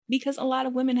because a lot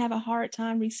of women have a hard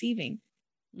time receiving.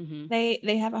 Mm-hmm.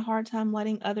 They have a hard time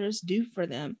letting others do for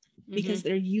them because Mm-hmm.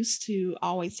 they're used to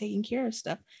always taking care of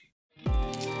stuff.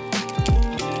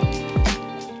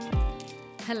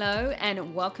 Hello,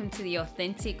 and welcome to the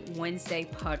Authentic Wednesday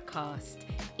podcast.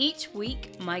 Each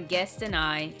week, my guest and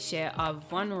I share our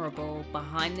vulnerable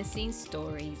behind-the-scenes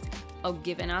stories of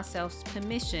giving ourselves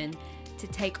permission to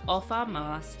take off our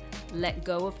masks, let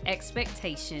go of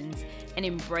expectations, and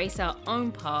embrace our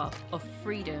own path of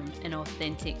freedom and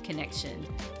authentic connection.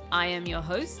 I am your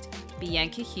host,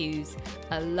 Bianca Hughes,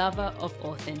 a lover of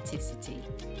authenticity.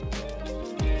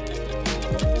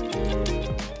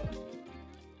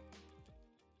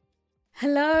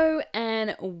 Hello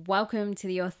and welcome to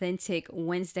the Authentic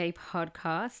Wednesday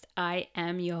podcast. I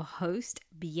am your host,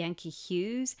 Bianca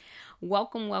Hughes.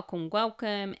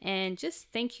 Welcome, and just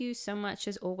thank you so much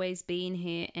as always being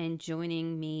here and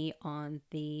joining me on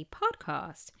the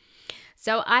podcast.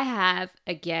 So I have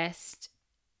a guest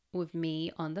with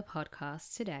me on the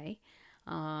podcast today.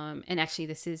 And actually,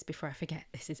 this is, before I forget,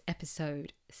 this is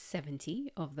episode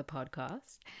 70 of the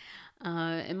podcast.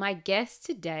 And my guest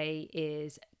today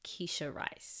is Keisha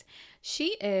Rice.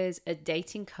 She is a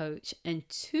dating coach and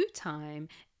two-time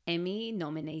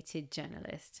Emmy-nominated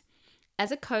journalist.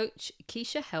 As a coach,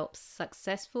 Keisha helps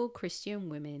successful Christian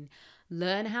women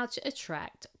learn how to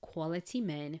attract quality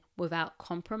men without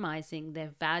compromising their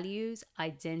values,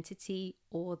 identity,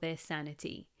 or their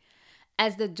sanity.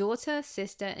 As the daughter,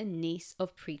 sister, and niece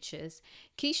of preachers,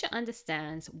 Keisha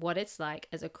understands what it's like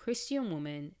as a Christian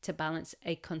woman to balance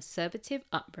a conservative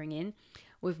upbringing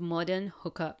with modern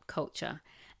hookup culture.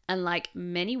 And like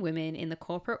many women in the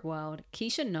corporate world,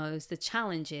 Keisha knows the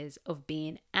challenges of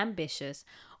being ambitious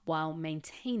while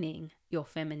maintaining your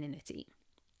femininity.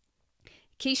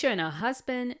 Keisha and her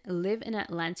husband live in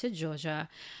Atlanta, Georgia.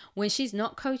 When she's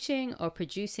not coaching or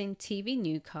producing TV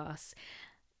newscasts,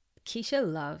 Keisha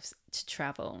loves to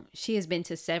travel. She has been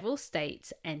to several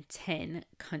states and 10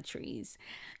 countries.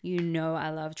 You know I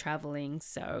love traveling,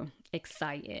 so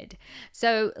excited.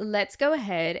 So let's go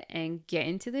ahead and get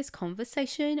into this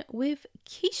conversation with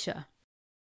Keisha.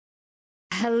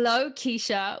 Hello,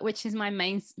 Keisha, which is my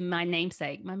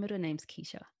namesake. My middle name's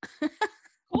Keisha.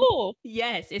 Cool.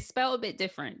 Yes, it's spelled a bit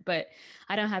different, but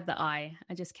I don't have the I.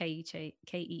 I just Kesha.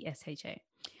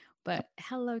 But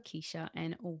hello, Keisha,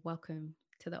 and welcome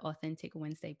to the Authentic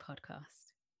Wednesday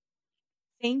podcast.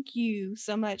 Thank you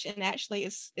so much. And actually,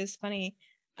 it's funny.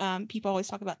 People always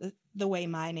talk about the way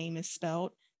my name is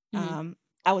spelled. Mm-hmm.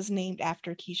 I was named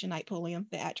after Keisha Knight Pulliam,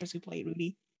 the actress who played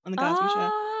Rudy on the Cosby Show.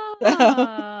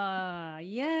 Ah,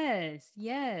 yes.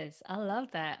 I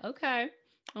love that. Okay.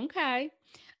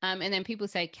 And then people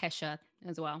say Kesha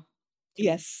as well to me.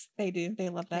 Yes, they do. They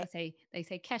love They that. say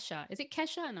Kesha. Is it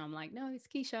Kesha? And I'm like, no, it's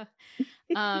Keisha.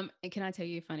 And can I tell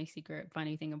you a funny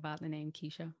thing about the name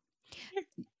Keisha?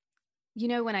 You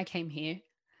know, when I came here,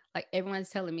 like everyone's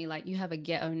telling me like you have a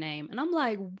ghetto name, and I'm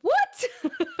like, what?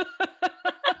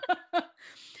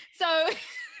 So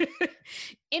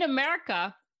in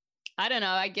America, I don't know.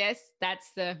 I guess that's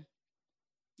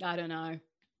I don't know,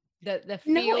 the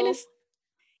No, and feel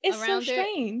it's so around it.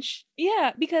 strange.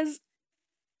 Yeah, because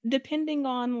depending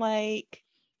on like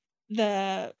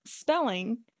the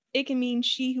spelling, it can mean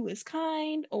she who is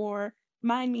kind, or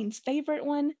mine means favorite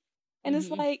one. And it's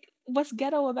Mm-hmm. like, what's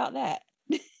ghetto about that?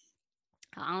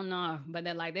 I don't know, but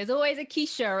they're like, there's always a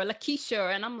Keisha or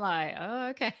Lakeisha, and I'm like, oh,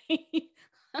 okay.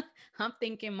 I'm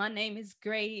thinking my name is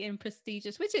great and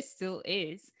prestigious, which it still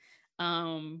is.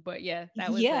 But yeah,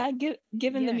 that was it. Yeah,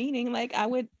 given the Yeah, meaning, like I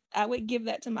would give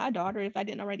that to my daughter if I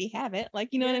didn't already have it. Like,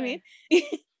 you know what I yeah, mean?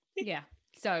 yeah.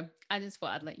 So I just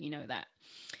thought I'd let you know that.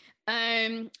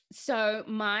 So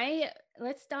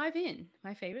let's dive in.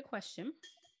 My favorite question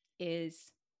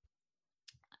is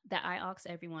that I ask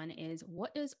everyone is,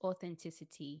 what does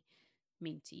authenticity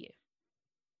mean to you?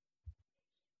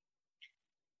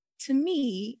 To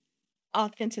me,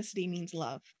 authenticity means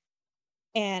love.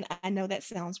 And I know that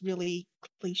sounds really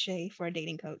cliche for a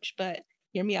dating coach, but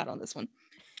hear me out on this one.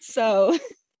 So,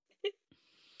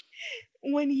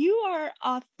 when you are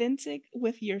authentic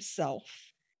with yourself,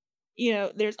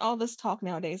 there's all this talk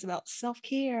nowadays about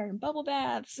self-care and bubble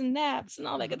baths and naps and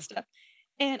all that good Uh-huh. stuff.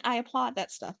 And I applaud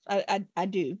that stuff. I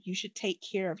do. You should take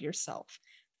care of yourself.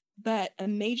 But a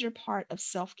major part of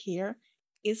self-care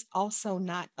is also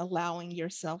not allowing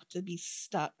yourself to be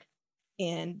stuck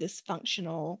in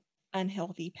dysfunctional,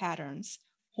 unhealthy patterns,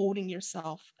 holding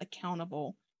yourself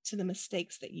accountable to the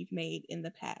mistakes that you've made in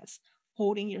the past,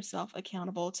 holding yourself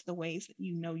accountable to the ways that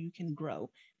you know you can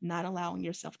grow, not allowing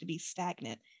yourself to be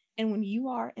stagnant. And when you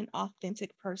are an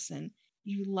authentic person,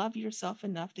 you love yourself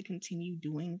enough to continue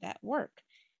doing that work.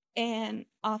 and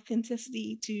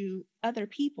authenticity to other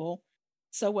people.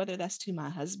 So, whether that's to my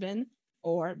husband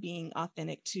or being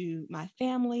authentic to my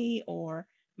family or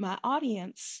my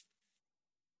audience,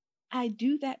 I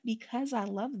do that because I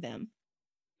love them.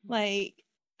 Like,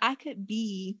 I could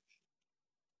be,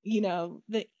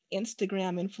 the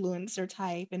Instagram influencer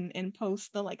type and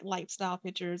post the like lifestyle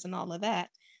pictures and all of that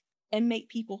and make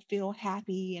people feel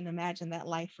happy and imagine that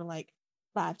life for like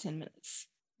 5, 10 minutes.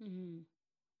 Mm-hmm.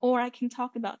 Or I can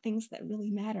talk about things that really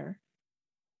matter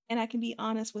and I can be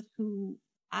honest with who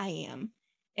I am.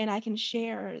 And I can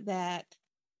share that,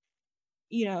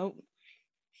 you know,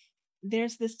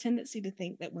 there's this tendency to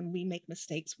think that when we make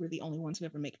mistakes, we're the only ones who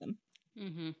ever make them.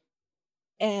 Mm-hmm.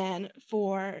 And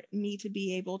for me to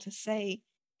be able to say,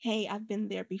 hey, I've been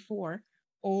there before,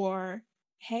 or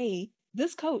hey,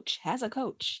 this coach has a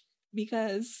coach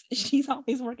because she's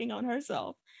always working on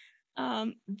herself.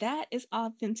 That is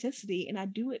authenticity. And I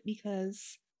do it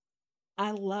because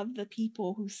I love the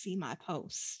people who see my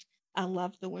post. I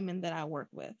love the women that I work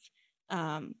with.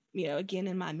 Again,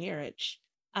 in my marriage,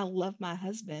 I love my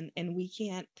husband, and we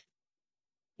can't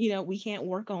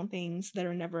work on things that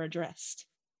are never addressed.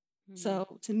 Mm-hmm.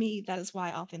 So to me, that is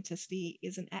why authenticity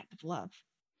is an act of love.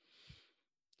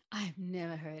 I've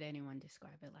never heard anyone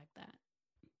describe it like that.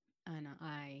 And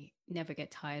I never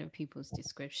get tired of people's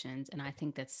descriptions. And I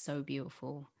think that's so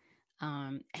beautiful.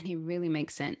 And it really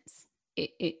makes sense.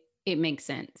 It makes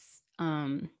sense.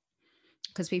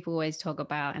 Because people always talk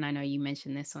about, and I know you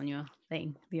mentioned this on your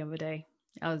thing the other day.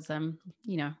 I was,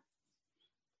 you know,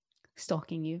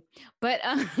 stalking you, but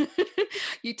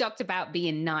you talked about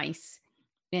being nice,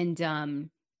 and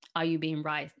are you being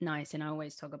nice? And I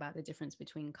always talk about the difference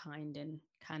between kind and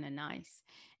kind of nice,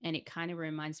 and it kind of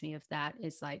reminds me of that.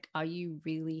 It's like, are you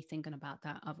really thinking about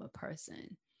that other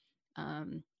person?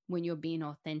 When you're being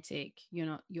authentic,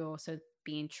 you're also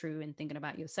being true and thinking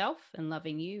about yourself and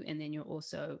loving you, and then you're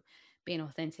also being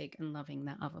authentic and loving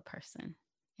that other person.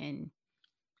 And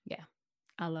yeah,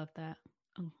 I love that.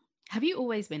 Oh. Have you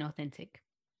always been authentic?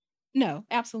 No,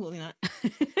 absolutely not.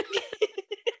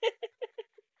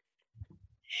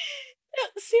 No,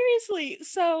 seriously.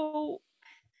 So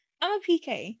I'm a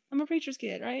PK. I'm a preacher's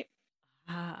kid, right?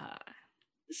 Ah.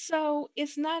 So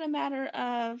it's not a matter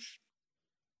of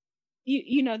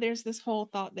there's this whole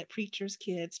thought that preachers'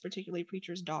 kids, particularly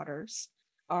preachers' daughters,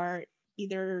 are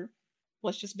either,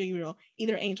 let's just be real,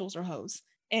 either angels or hoes.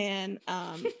 And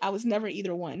I was never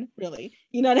either one, really.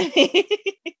 You know what I mean?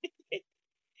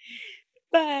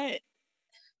 But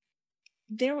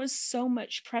there was so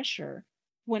much pressure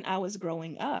when I was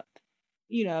growing up,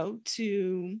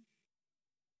 to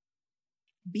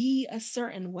be a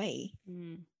certain way.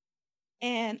 Mm.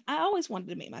 And I always wanted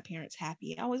to make my parents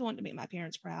happy. I always wanted to make my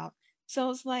parents proud. So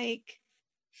it's like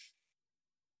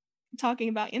talking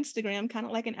about Instagram, kind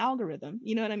of like an algorithm.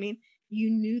 You know what I mean? You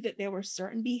knew that there were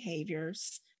certain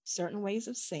behaviors, certain ways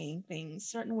of saying things,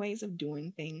 certain ways of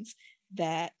doing things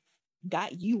that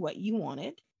got you what you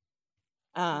wanted,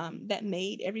 that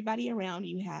made everybody around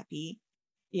you happy,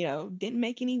 didn't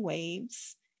make any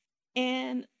waves.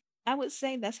 And I would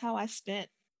say that's how I spent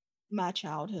my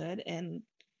childhood and,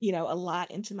 a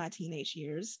lot into my teenage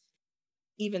years,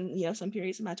 even, some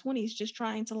periods in my 20s, just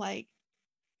trying to like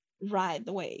ride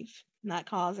the wave, not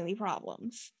cause any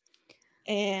problems.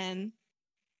 And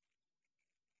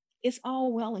it's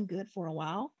all well and good for a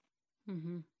while.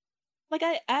 Mm-hmm. Like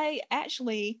I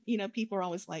actually, people are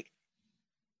always like,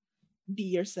 be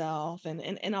yourself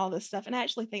and all this stuff. And I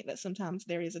actually think that sometimes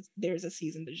there's a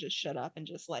season to just shut up and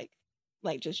just like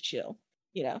just chill,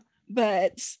 you know.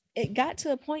 But it got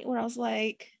to a point where I was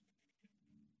like,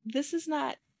 this is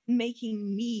not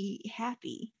making me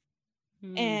happy.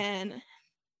 Mm. And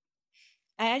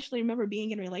I actually remember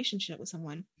being in a relationship with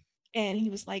someone and he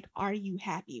was like, are you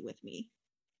happy with me?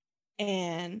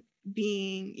 And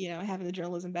being, having the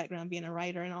journalism background, being a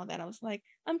writer and all that, I was like,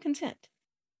 I'm content.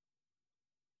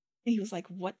 And he was like,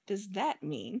 what does that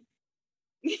mean?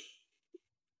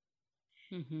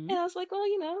 Mm-hmm. And I was like, well,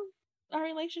 our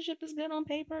relationship is good on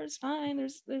paper. It's fine.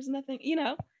 There's nothing,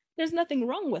 there's nothing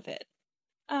wrong with it.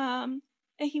 And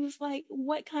he was like,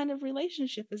 what kind of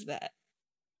relationship is that?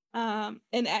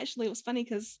 And actually, it was funny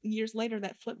because years later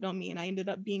that flipped on me, and I ended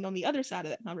up being on the other side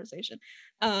of that conversation.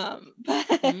 But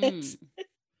Mm.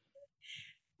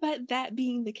 but that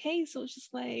being the case, it was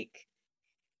just like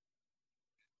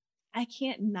I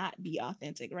can't not be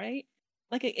authentic, right?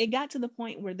 Like it got to the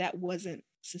point where that wasn't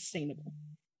sustainable.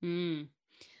 Mm.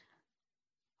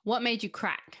 What made you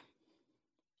crack?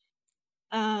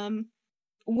 Um,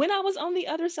 when I was on the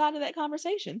other side of that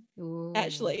conversation, Ooh.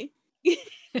 actually.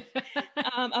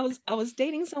 I was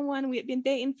dating someone. We had been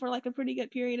dating for like a pretty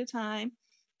good period of time.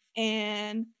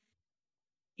 And,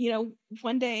 you know,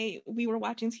 one day we were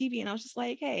watching TV and I was just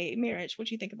like, hey, marriage, what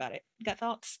do you think about it? Got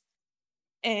thoughts?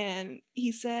 And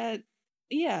he said,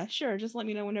 yeah, sure. Just let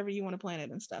me know whenever you want to plan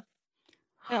it and stuff.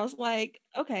 And I was like,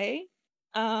 okay.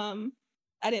 I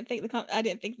didn't think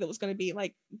that was going to be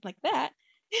like that.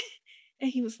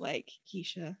 And he was like,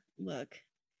 Keisha, look,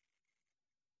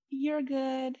 you're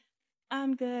good.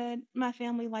 I'm good. My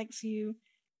family likes you.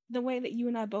 The way that you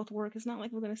and I both work, it's not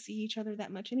like we're going to see each other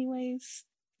that much anyways.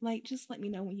 Like, just let me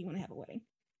know when you want to have a wedding.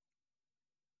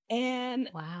 And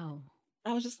Wow.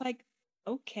 I was just like,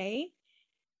 okay.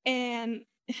 And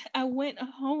I went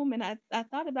home and I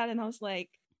thought about it and I was like,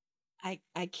 I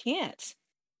can't.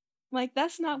 Like,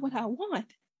 that's not what I want.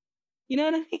 You know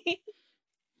what I mean?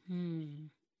 Hmm.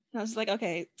 And I was like,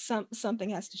 okay, something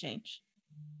has to change.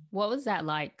 What was that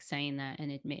like, saying that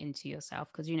and admitting to yourself?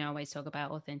 Because, you know, I always talk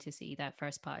about authenticity. That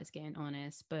first part is getting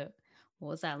honest. But what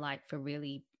was that like for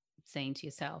really saying to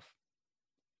yourself,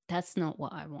 that's not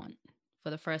what I want? For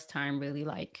the first time, really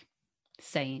like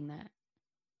saying that.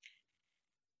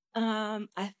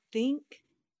 I think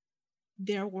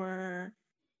there were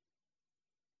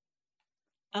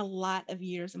a lot of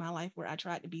years in my life where I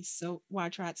tried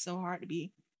so hard to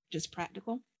be just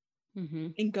practical Mm-hmm.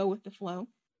 and go with the flow.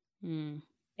 Mm.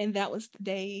 And that was the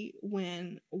day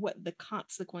when what the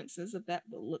consequences of that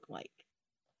would look like.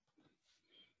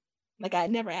 Like, I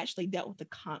had never actually dealt with the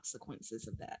consequences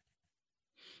of that.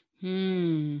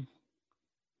 Hmm.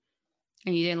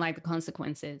 And you didn't like the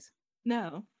consequences?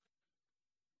 No,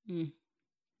 Mm.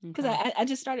 because Okay. I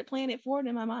just started playing it forward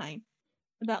in my mind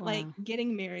about like Wow.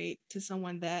 getting married to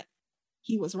someone that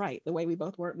he was right. The way we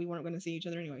both worked, we weren't going to see each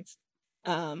other anyways.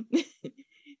 Um,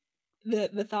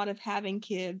 the thought of having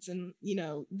kids and, you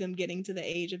know, them getting to the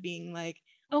age of being like,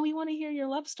 oh, we want to hear your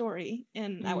love story,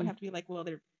 and I would Mm. have to be like, well,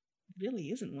 there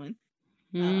really isn't one.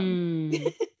 Um,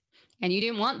 Mm. And you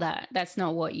didn't want that. That's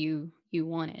not what you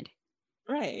wanted.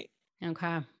 right.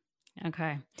 Okay.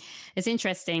 Okay. It's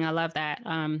interesting. I love that.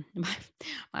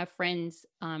 My friends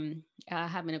are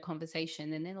having a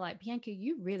conversation and they're like, Bianca,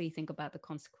 you really think about the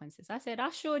consequences. I said,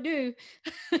 I sure do.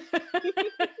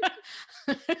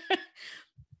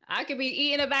 I could be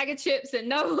eating a bag of chips and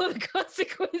know the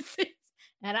consequences,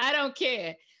 and I don't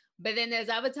care. But then there's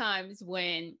other times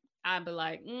when I'd be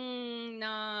like, no,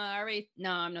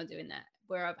 I'm not doing that.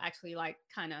 Where I've actually like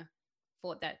kind of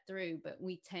thought that through. But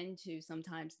we tend to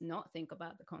sometimes not think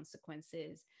about the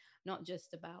consequences, not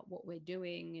just about what we're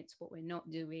doing, it's what we're not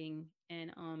doing.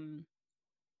 And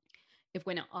if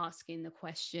we're not asking the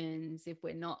questions, if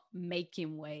we're not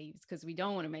making waves, because we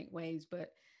don't want to make waves, but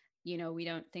you know, we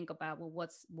don't think about, well,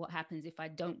 what happens if I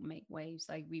don't make waves?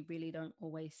 Like, we really don't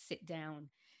always sit down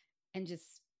and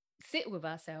just sit with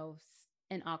ourselves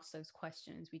and ask those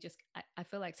questions. I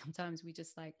feel like sometimes we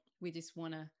just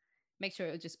want to make sure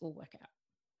it'll just all work out.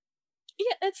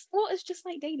 Yeah, it's just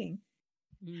like dating.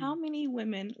 Mm. How many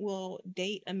women will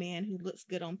date a man who looks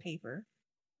good on paper?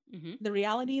 Mm-hmm. The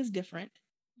reality is different,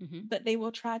 Mm-hmm. but they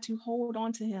will try to hold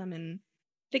on to him and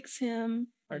fix him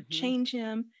or Mm-hmm. change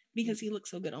him because he looks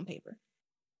so good on paper.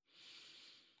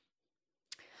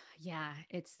 Yeah,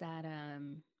 it's that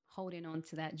holding on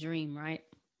to that dream, right?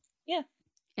 Yeah.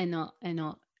 And not and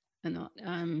not and not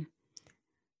and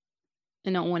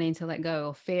not wanting to let go,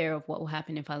 or fear of what will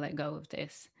happen if I let go of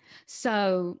this.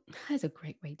 So that's a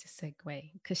great way to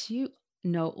segue, because you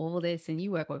know all this and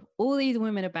you work with all these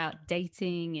women about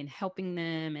dating and helping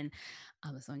them. And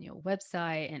I was on your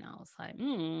website and I was like,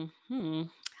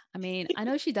 I mean, I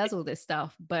know she does all this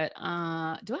stuff, but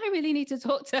do I really need to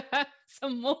talk to her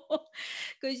some more?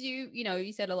 Because you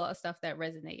said a lot of stuff that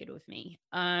resonated with me.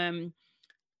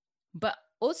 But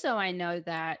also I know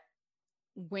that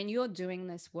when you're doing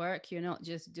this work, you're not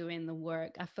just doing the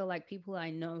work. I feel like people I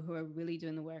know who are really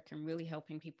doing the work and really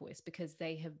helping people, it's because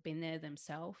they have been there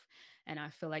themselves. And I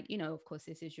feel like, of course,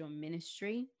 this is your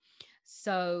ministry.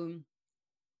 So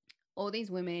all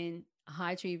these women,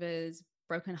 high achievers,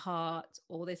 broken hearts,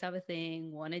 all this other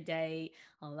thing, want a date,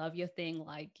 I love your thing,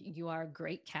 like you are a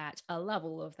great catch. I love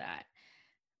all of that.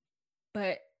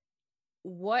 But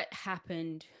what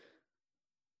happened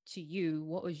to you?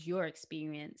 What was your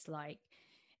experience like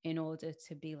in order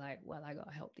to be like, well, I got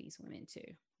to help these women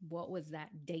too? What was that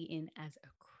dating as a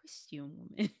Christian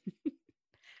woman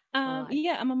like?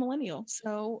 Yeah, I'm a millennial.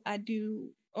 So I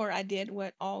did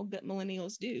what all good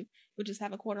millennials do, which is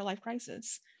have a quarter life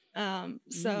crisis. Mm.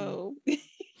 So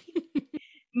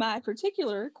my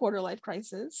particular quarter life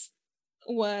crisis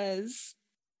was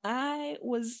I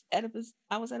was at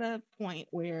a point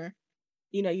where,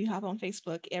 you know, you hop on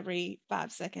Facebook every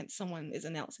 5 seconds, someone is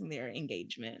announcing their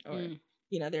engagement or Mm.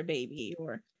 their baby,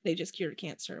 or they just cured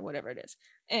cancer or whatever it is.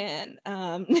 And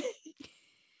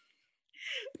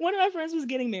one of my friends was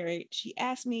getting married. She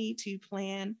asked me to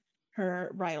plan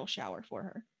her bridal shower for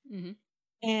her. Mm-hmm.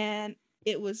 And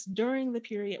it was during the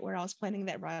period where I was planning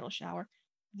that bridal shower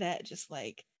that just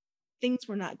like things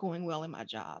were not going well in my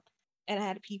job. And I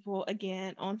had people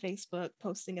again on Facebook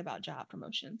posting about job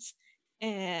promotions.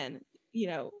 And, you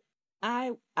know,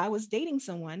 I was dating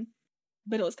someone,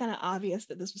 but it was kind of obvious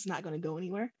that this was not going to go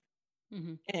anywhere.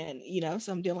 Mm-hmm. And,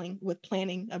 so I'm dealing with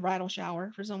planning a bridal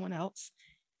shower for someone else.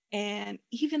 And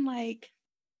even like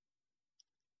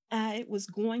I was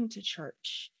going to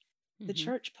church. The Mm-hmm.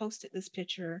 church posted this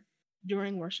picture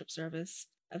during worship service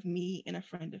of me and a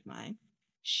friend of mine.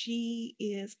 She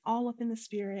is all up in the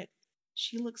spirit.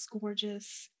 She looks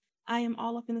gorgeous. I am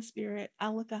all up in the spirit. I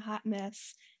look a hot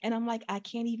mess. And I'm like, I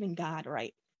can't even God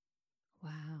right.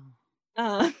 Wow.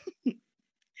 Uh,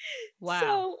 Wow.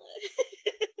 so,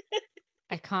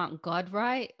 I can't God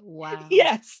right? Wow.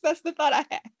 yes, that's the thought I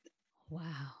had. Wow.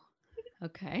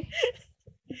 Okay.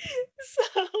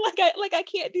 So, like I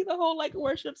can't do the whole like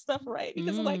worship stuff right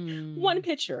because of like one Mm.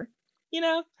 picture, you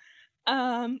know?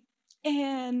 Um,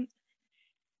 and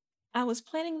I was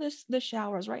planning the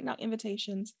showers, writing out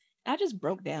invitations. I just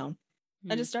broke down.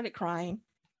 I Mm. just started crying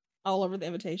all over the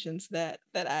invitations that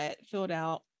I had filled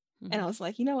out. And Mm-hmm. I was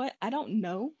like, you know what? I don't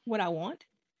know what I want,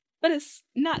 but it's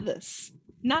not this.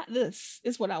 Not this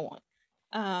is what I want.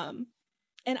 Um,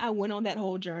 and I went on that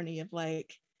whole journey of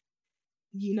like,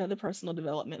 the personal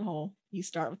development whole. You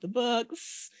start with the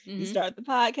books, you Mm-hmm. start the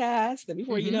podcast, then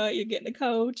before you Mm-hmm. know it, you're getting a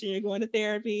coach and you're going to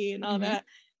therapy and all Mm-hmm. that.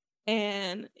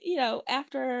 And,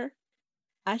 after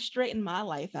I straightened my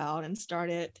life out and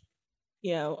started,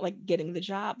 like getting the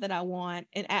job that I want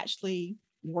and actually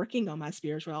working on my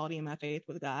spirituality and my faith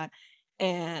with God.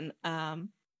 And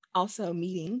also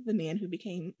meeting the man who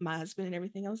became my husband and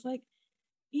everything. I was like,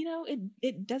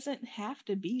 it doesn't have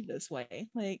to be this way.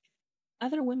 Like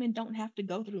other women don't have to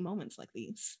go through moments like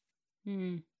these.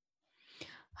 Mm.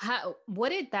 What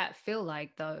did that feel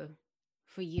like though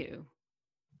for you?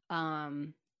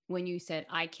 Um, when you said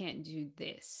I can't do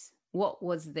this. What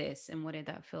was this and what did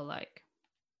that feel like?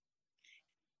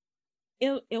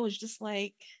 It was just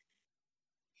like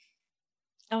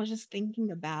I was just thinking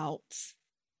about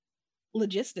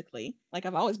logistically. Like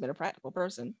I've always been a practical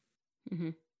person.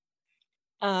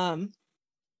 Mm-hmm. Um,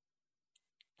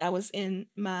 I was in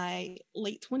my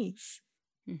late 20s.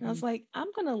 And I Mm-hmm. was like,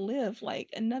 I'm going to live like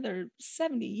another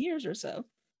 70 years or so.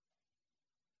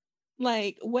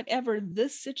 Like whatever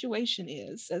this situation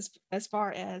is, as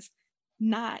far as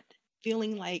not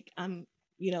feeling like I'm,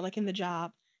 like in the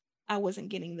job, I wasn't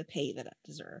getting the pay that I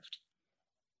deserved.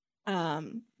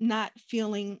 Not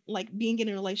feeling like being in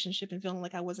a relationship and feeling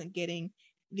like I wasn't getting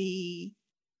the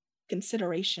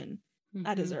consideration I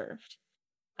Mm-hmm. deserved.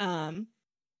 Um,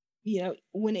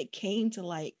 when it came to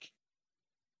like,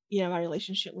 my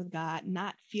relationship with God,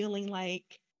 not feeling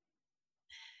like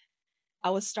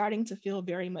I was starting to feel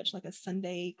very much like a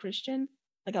Sunday Christian.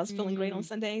 Like I was feeling great on Mm.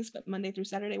 Sundays, but Monday through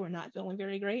Saturday we're not feeling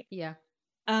very great. Yeah.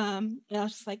 And I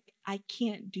was just like, I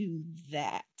can't do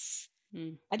that.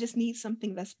 Mm. I just need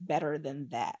something that's better than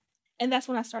that. And that's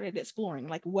when I started exploring,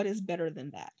 like, what is better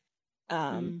than that?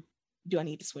 Um, Mm. do I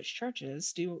need to switch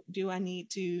churches? Do I need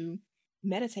to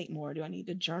meditate more? Do I need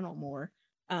to journal more?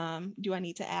 Do I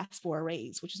need to ask for a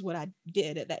raise, which is what I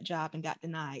did at that job and got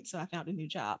denied. So I found a new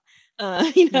job. You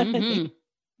know what I mean? Mm-hmm.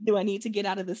 Do I need to get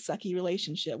out of this sucky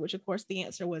relationship? Which of course the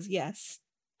answer was yes.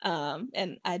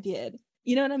 And I did.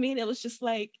 You know what I mean? It was just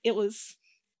like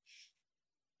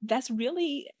that's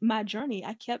really my journey.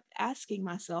 I kept asking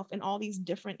myself in all these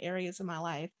different areas of my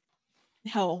life,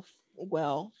 health,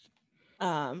 wealth,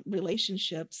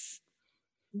 relationships,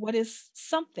 what is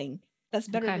something that's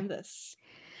better Okay. than this?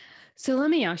 So let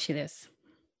me ask you this.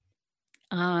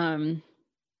 Um,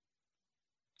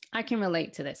 I can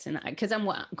relate to this, and because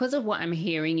of what I'm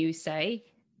hearing you say,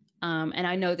 and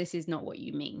I know this is not what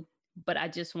you mean, but I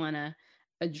just want to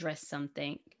address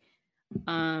something.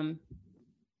 Um,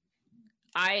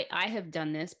 I have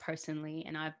done this personally,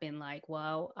 and I've been like,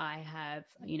 well, I have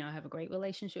a great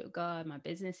relationship with God. My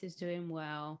business is doing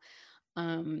well.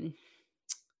 Um,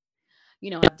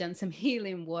 I've done some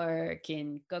healing work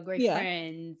and got great Yeah.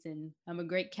 friends, and I'm a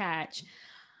great catch.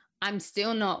 I'm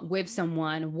still not with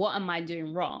someone. What am I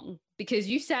doing wrong? Because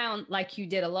you sound like you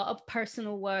did a lot of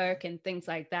personal work and things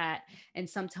like that. And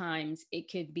sometimes it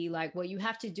could be like, well, you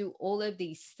have to do all of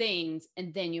these things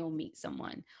and then you'll meet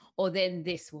someone, or then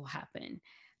this will happen.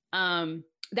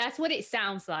 That's what it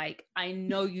sounds like. I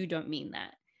know you don't mean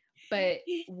that. But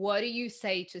what do you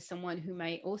say to someone who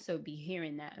may also be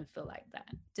hearing that and feel like that?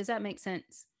 Does that make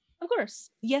sense? Of course,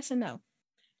 yes and no.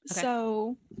 Okay.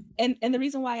 So, and the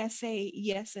reason why I say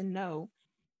yes and no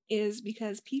is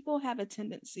because people have a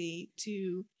tendency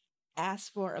to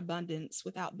ask for abundance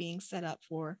without being set up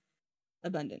for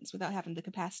abundance, without having the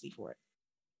capacity for it.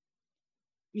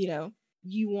 You know,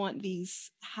 you want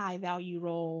these high value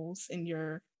roles in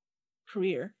your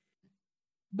career,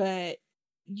 but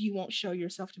you won't show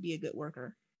yourself to be a good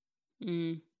worker.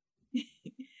 Mm.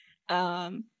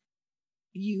 um,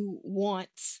 you want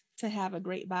to have a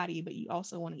great body, but you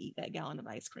also want to eat that gallon of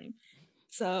ice cream.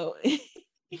 So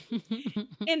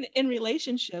in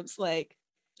relationships, like,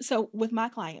 so with my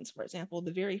clients, for example,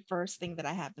 the very first thing that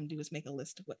I have them do is make a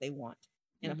list of what they want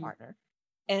in a Mm-hmm. partner.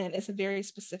 And it's a very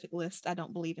specific list. I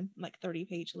don't believe in like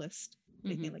 30-page list,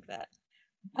 anything Mm-hmm. like that.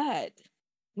 But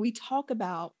we talk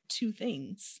about two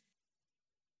things.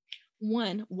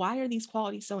 One, why are these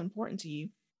qualities so important to you?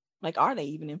 Like, are they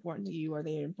even important to you? Are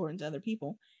they important to other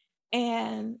people?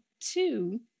 And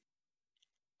two,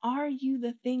 are you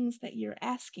the things that you're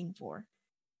asking for?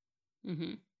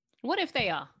 Mm-hmm. What if they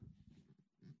are?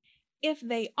 If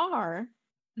they are,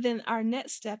 then our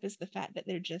next step is the fact that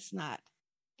they're just not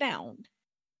found.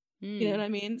 You know what Mm. I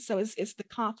mean? So it's the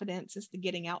confidence, it's the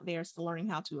getting out there, it's the learning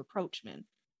how to approach men,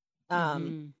 um,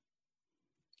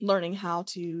 Mm-hmm. learning how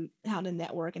to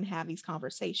network and have these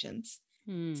conversations.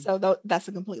 Mm. So that's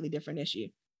a completely different issue.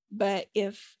 But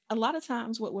if a lot of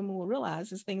times what women will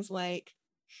realize is things like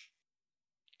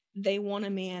they want a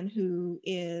man who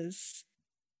is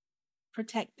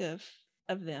protective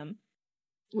of them,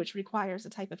 which requires a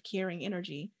type of caring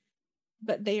energy,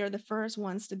 but they are the first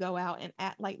ones to go out and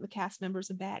act like the cast members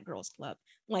of Bad Girls Club.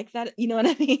 Like that, you know what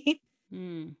I mean?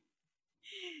 Mm.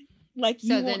 Like you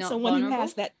So they're want not someone who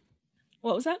has vulnerable? that.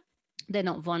 What was that? They're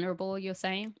not vulnerable, you're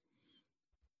saying?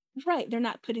 Right. They're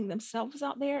not putting themselves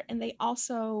out there. And they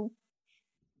also,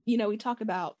 we talk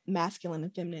about masculine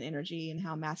and feminine energy and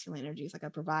how masculine energy is like a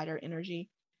provider energy.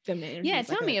 Feminine energy Yeah, is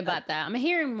like tell a me about that. I'm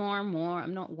hearing more and more.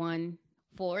 I'm not one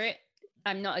for it.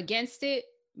 I'm not against it,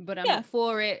 but I'm yeah. not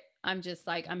for it. I'm just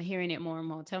like, I'm hearing it more and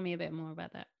more. Tell me a bit more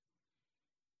about that.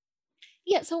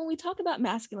 Yeah. So when we talk about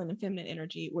masculine and feminine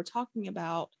energy, we're talking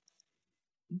about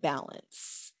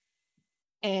balance.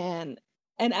 And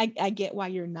I get why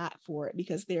you're not for it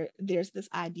because there's this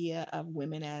idea of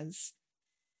women as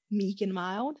meek and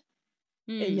mild,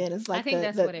 and Mm. men is I like think the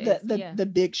that's the what it the is. the, Yeah. the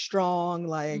big strong,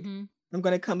 like Mm-hmm. I'm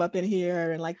gonna come up in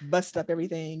here and like bust up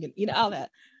everything and all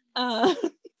that. uh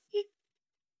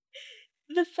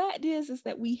the fact is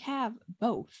that we have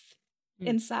both Mm.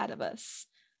 inside of us.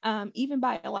 Even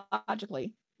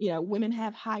biologically, women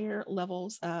have higher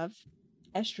levels of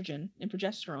estrogen and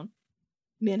progesterone.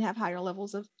 Men have higher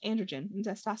levels of androgen and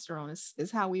testosterone.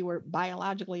 Is how we were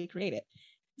biologically created.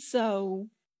 So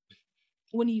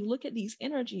when you look at these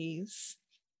energies,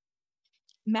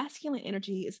 masculine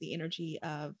energy is the energy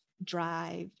of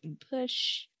drive and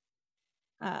push,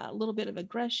 a little bit of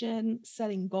aggression,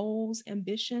 setting goals,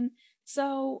 ambition.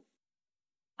 So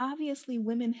obviously,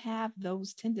 women have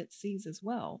those tendencies as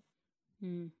well.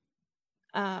 Mm.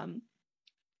 Um,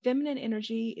 Feminine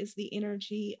energy is the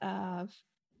energy of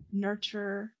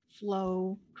nurture,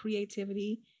 flow,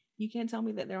 creativity. You can't tell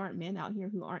me that there aren't men out here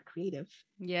who aren't creative.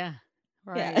 Yeah.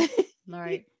 Yeah. Right.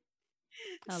 Right.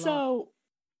 A lot. so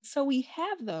so we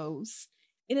have those.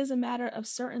 It is a matter of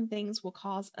certain things will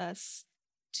cause us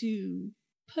to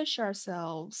push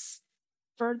ourselves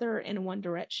further in one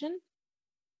direction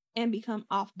and become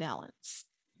off balance.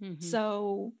 Mm-hmm.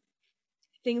 So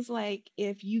things like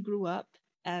if you grew up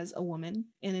as a woman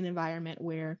in an environment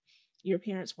where your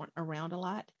parents weren't around a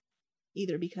lot,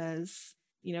 either because,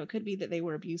 it could be that they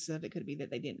were abusive, it could be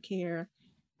that they didn't care,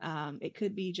 it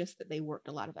could be just that they worked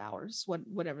a lot of hours,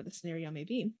 whatever the scenario may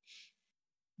be,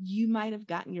 you might have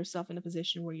gotten yourself in a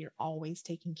position where you're always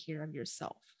taking care of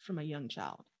yourself from a young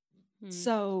child. Mm.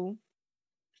 So,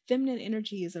 feminine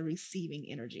energy is a receiving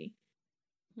energy.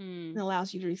 It Mm.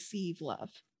 allows you to receive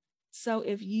love. So,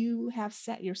 if you have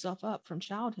set yourself up from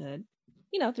childhood,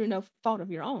 through no fault of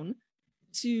your own,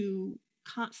 to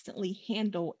constantly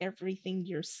handle everything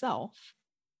yourself,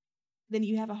 then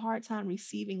you have a hard time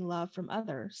receiving love from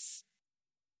others.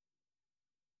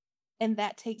 And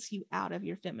that takes you out of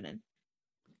your feminine.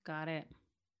 Got it.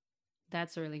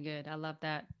 That's really good. I love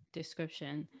that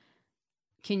description.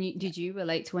 Yeah. Did you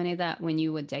relate to any of that when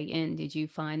you were dating? Did you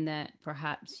find that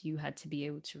perhaps you had to be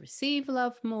able to receive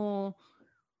love more?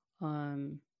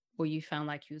 Um, or you found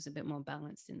like you was a bit more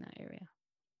balanced in that area?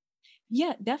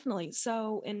 Yeah, definitely.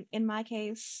 So in my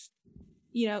case,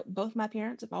 both my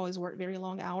parents have always worked very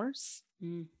long hours.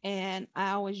 Mm. And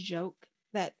I always joke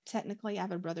that technically I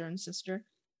have a brother and sister.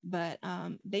 but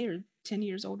they are 10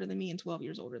 years older than me and 12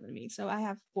 years older than me. So I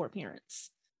have four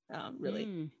parents, really.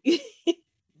 Mm.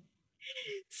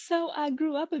 So I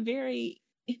grew up a very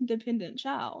independent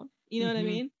child. You know what I Mm-hmm.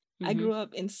 mean? I Mm-hmm. grew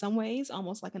up in some ways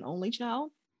almost like an only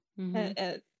child,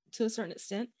 Mm-hmm. to a certain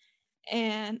extent.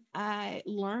 And I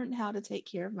learned how to take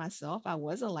care of myself. I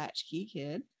was a latchkey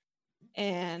kid,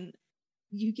 and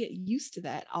you get used to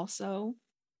that. Also,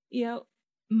 you know,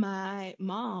 my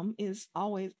mom is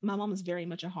very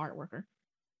much a hard worker.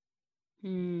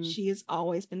 Mm. She has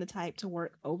always been the type to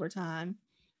work overtime.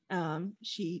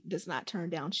 She does not turn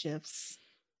down shifts,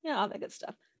 all that good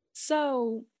stuff.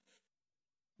 So,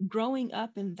 growing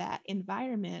up in that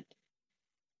environment,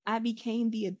 I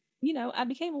became I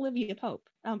became Olivia Pope.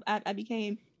 I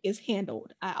became is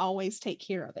handled. I always take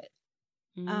care of it.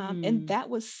 And Mm. that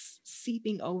was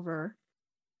seeping over.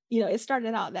 It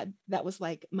started out that was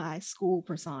like my school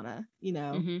persona.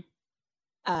 Mm-hmm.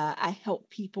 I helped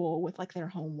people with like their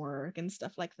homework and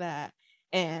stuff like that.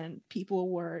 And people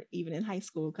were even in high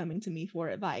school coming to me for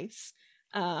advice.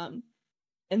 Um,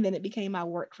 and then it became my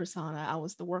work persona. I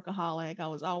was the workaholic. I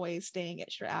was always staying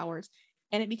extra hours.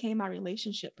 And it became my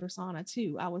relationship persona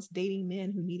too. I was dating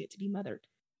men who needed to be mothered.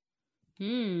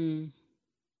 Mm.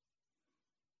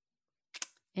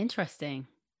 Interesting.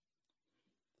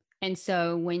 And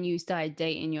so when you started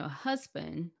dating your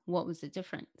husband, what was the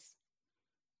difference?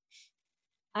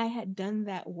 I had done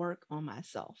that work on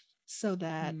myself so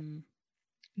that Mm.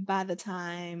 by the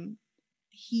time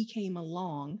he came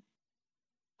along,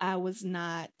 I was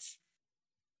not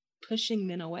pushing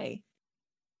men away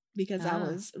because I Ah.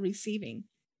 was receiving.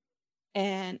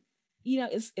 And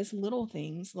it's little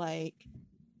things like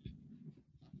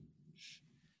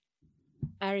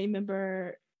I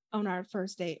remember on our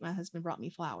first date, my husband brought me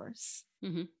flowers,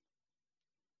 Mm-hmm.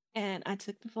 and I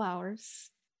took the flowers.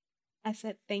 I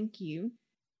said thank you.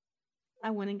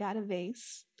 I went and got a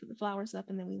vase, put the flowers up,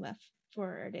 and then we left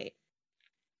for our date.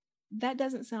 That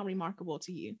doesn't sound remarkable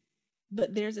to you,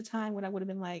 but there's a time when I would have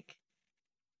been like,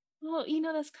 well,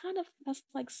 that's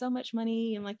like so much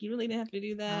money, and like you really didn't have to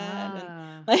do that, and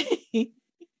Ah. like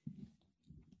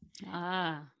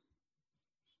Ah.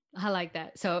 I like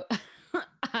that. So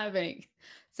I think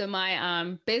so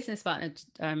my business partner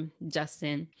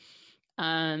Justin,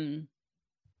 um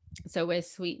so we're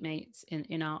suite mates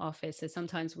in our office. So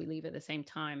sometimes we leave at the same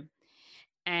time.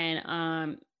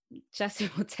 And Justin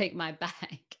will take my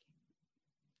bag.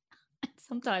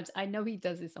 Sometimes I know he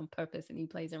does this on purpose and he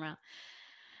plays around.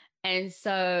 And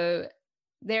so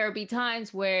there'll be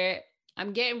times where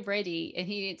I'm getting ready and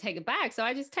he didn't take a bag. So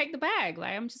I just take the bag.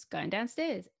 Like I'm just going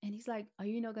downstairs. And he's like, are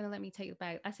you not going to let me take the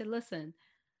bag? I said, listen,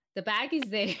 the bag is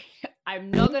there.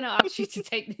 I'm not going to ask you to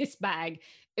take this bag.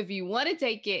 If you want to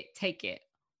take it, take it.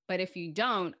 But if you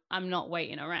don't, I'm not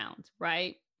waiting around.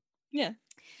 Right. yeah,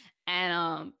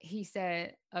 And he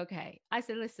said, okay. I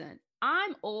said, listen,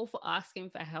 I'm all for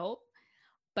asking for help,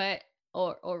 but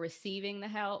or receiving the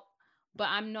help, but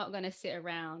I'm not gonna sit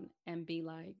around and be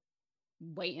like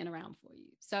waiting around for you.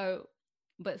 So,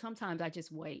 but sometimes I just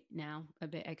wait now a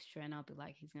bit extra, and I'll be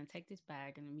like, he's gonna take this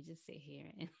bag, and let me just sit here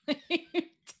and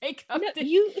take up no, this.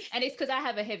 you And it's because I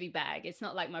have a heavy bag. It's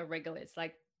not like my regular. It's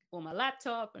like on my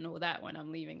laptop and all that when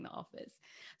I'm leaving the office.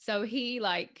 So he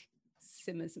like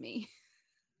simmers me.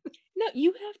 no,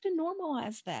 you have to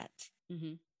normalize that.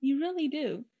 Mm-hmm. You really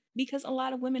do, because a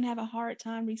lot of women have a hard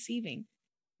time receiving.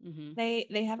 Mm-hmm.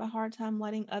 They have a hard time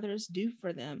letting others do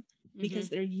for them Mm-hmm. because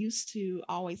they're used to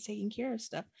always taking care of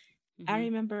stuff. I Mm-hmm.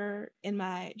 remember in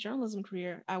my journalism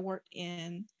career, I worked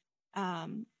in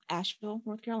Asheville,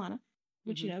 North Carolina,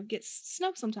 which Mm-hmm. gets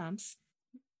snow sometimes.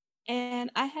 And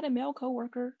I had a male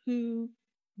coworker who,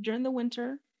 during the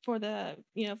winter, for the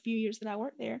few years that I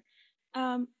worked there,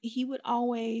 he would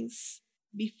always,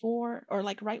 before or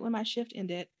like right when my shift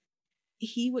ended,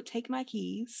 he would take my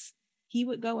keys. He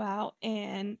would go out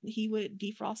and he would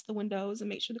defrost the windows and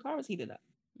make sure the car was heated up.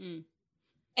 Mm.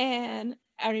 And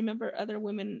I remember other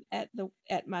women at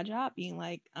my job being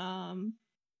like,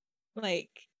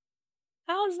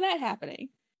 how is that happening?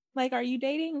 Like, are you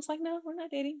dating? It's like, no, we're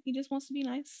not dating. He just wants to be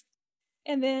nice.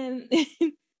 And then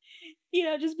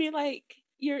just be like,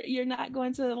 you're not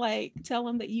going to like tell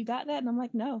him that you got that. And I'm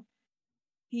like, no.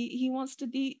 He wants to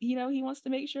be, he wants to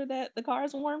make sure that the car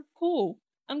is warm. Cool.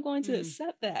 I'm going to Mm.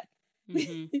 accept that.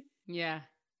 Mm-hmm. Yeah.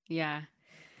 Yeah.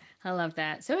 I love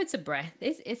that. So it's a breath.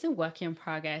 It's a work in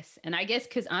progress. And I guess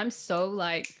because I'm so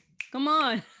like, come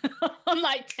on, I'm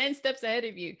like 10 steps ahead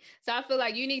of you. So I feel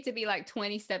like you need to be like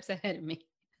 20 steps ahead of me.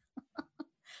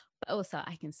 But also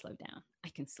I can slow down. I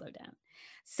can slow down.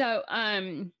 So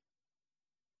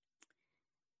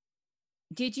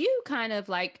did you kind of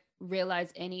like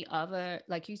realize any other,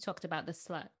 like you talked about the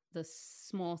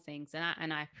small things,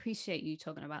 and I appreciate you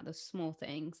talking about the small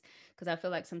things, because I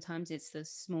feel like sometimes it's the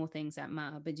small things that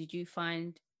matter. But did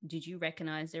you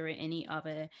recognize there were any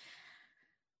other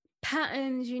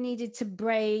patterns you needed to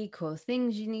break or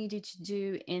things you needed to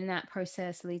do in that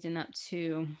process leading up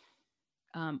to,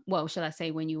 well, shall I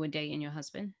say, when you were dating your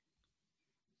husband?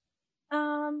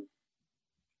 Um,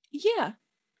 yeah,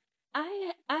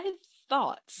 I have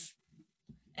thoughts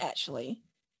actually.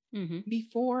 Mm-hmm.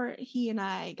 Before he and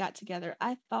I got together,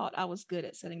 I thought I was good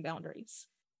at setting boundaries.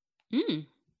 Mm.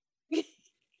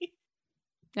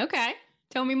 Okay,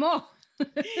 tell me more.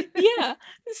 Yeah.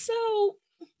 So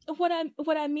what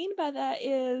I mean by that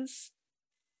is,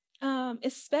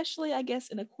 especially I guess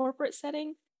in a corporate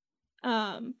setting,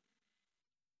 um,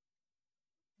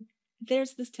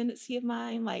 there's this tendency of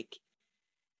mine, like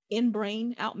in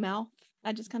brain, out mouth.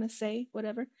 I just kind of say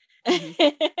whatever.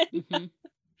 Mm-hmm. Mm-hmm.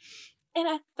 And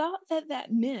I thought that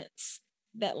that meant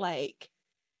that, like,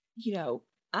 you know,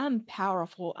 I'm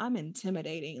powerful, I'm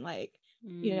intimidating, like,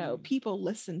 Mm. people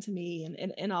listen to me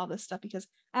and all this stuff because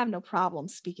I have no problem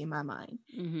speaking my mind.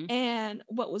 Mm-hmm. And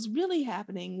what was really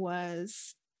happening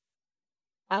was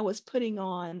I was putting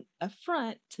on a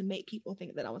front to make people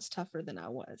think that I was tougher than I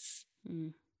was.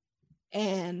 Mm.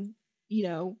 And, you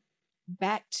know,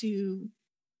 back to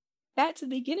the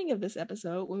beginning of this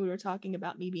episode when we were talking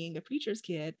about me being a preacher's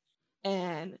kid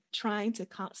and trying to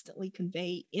constantly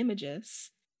convey images.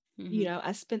 Mm-hmm.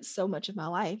 I spent so much of my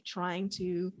life trying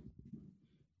to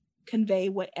convey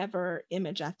whatever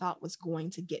image I thought was going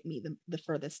to get me the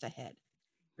furthest ahead,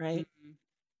 right?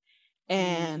 Mm-hmm. Mm.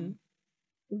 And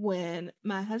when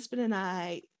my husband and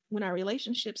I, when our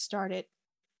relationship started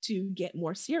to get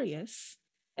more serious,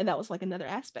 and that was like another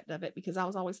aspect of it because I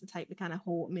was always the type to kind of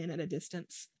hold men at a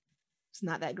distance. It's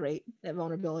not that great at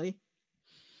vulnerability.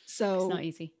 It's not So,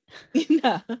 easy.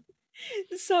 yeah.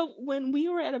 So when we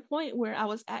were at a point where I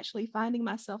was actually finding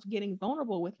myself getting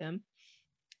vulnerable with him,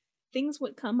 things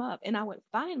would come up and I would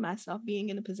find myself being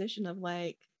in a position of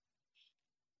like,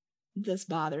 this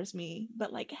bothers me,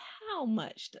 but like, how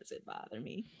much does it bother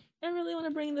me? I really want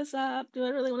to bring this up. Do I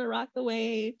really want to rock the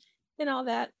wave and all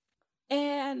that?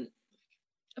 And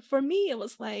for me, it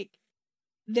was like,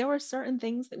 there were certain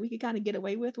things that we could kind of get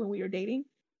away with when we were dating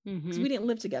because Mm-hmm. we didn't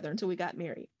live together until we got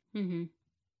married. Mm-hmm.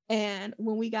 And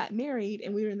when we got married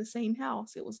and we were in the same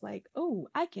house, it was like, oh,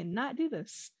 I cannot do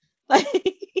this. Like,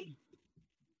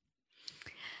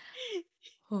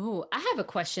 Oh, I have a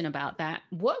question about that.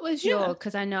 What was yeah,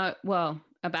 because I know, well,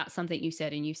 about something you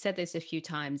said, and you've said this a few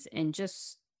times, and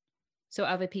just so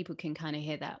other people can kind of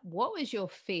hear that. What was your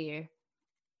fear,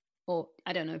 or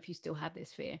I don't know if you still have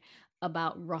this fear,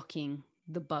 about rocking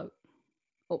the boat,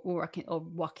 or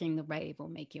rocking the wave, or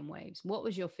making waves? What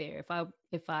was your fear?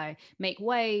 If I make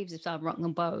waves, if I rock the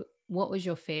boat, what was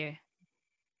your fear?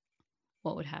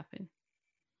 What would happen?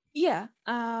 yeah.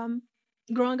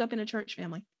 Growing up in a church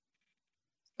family.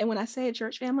 And when I say a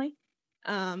church family,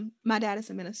 my dad is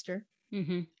a minister.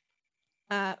 Mm-hmm.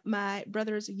 My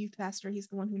brother is a youth pastor. He's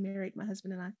the one who married my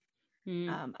husband and I.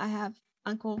 Mm-hmm. I have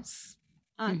uncles,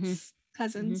 Mm-hmm. aunts,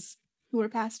 cousins who are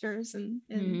pastors and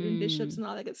bishops Mm-hmm. and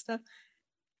all that good stuff.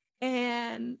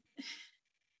 And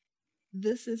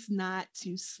this is not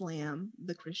to slam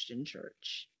the Christian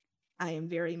church. I am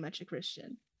very much a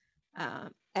Christian.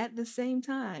 At the same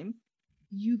time,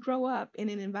 you grow up in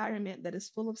an environment that is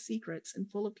full of secrets and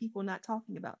full of people not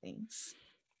talking about things.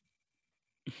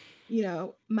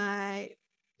 My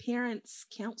parents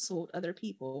counseled other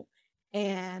people,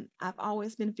 and I've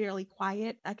always been fairly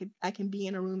quiet. I can be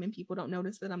in a room and people don't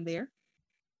notice that I'm there.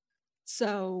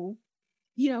 So,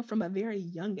 from a very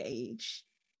young age,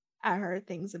 I heard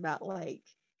things about like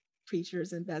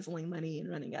preachers embezzling money and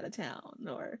running out of town,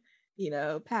 or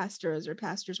pastors or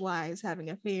pastors' wives having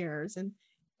affairs, and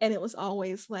it was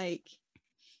always like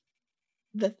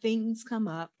the things come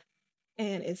up,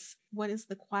 and it's what is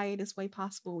the quietest way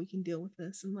possible we can deal with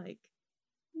this, and like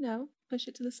push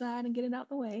it to the side and get it out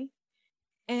the way.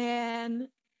 And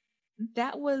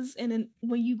that was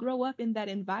when you grow up in that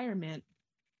environment,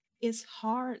 it's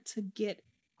hard to get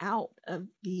out of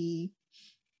we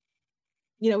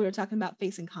were talking about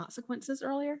facing consequences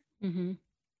earlier. Mm-hmm.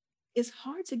 It's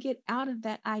hard to get out of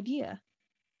that idea.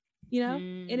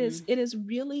 It is Mm. it is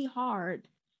really hard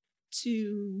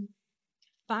to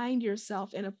find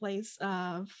yourself in a place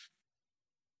of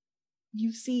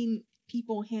you've seen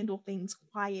people handle things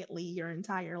quietly your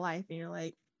entire life and you're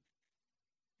like,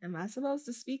 am I supposed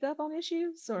to speak up on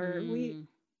issues, or we Mm.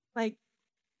 like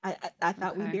I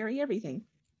thought we Okay. bury everything.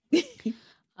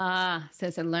 Ah, so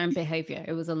it's a learned behavior.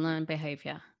 It was a learned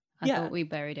behavior. I Yeah. thought we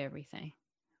buried everything.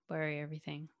 Bury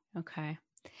everything. Okay.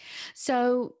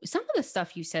 So some of the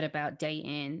stuff you said about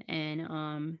dating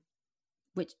and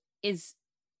which is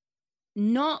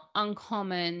not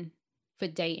uncommon for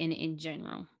dating in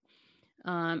general.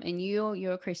 And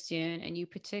you're a Christian and you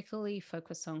particularly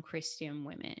focus on Christian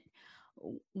women.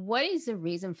 What is the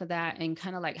reason for that? And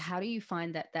kind of like how do you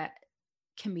find that that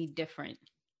can be different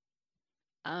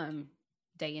um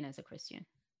dating as a Christian?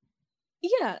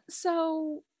 Yeah.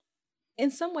 So in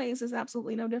some ways, it's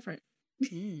absolutely no different.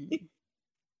 Mm.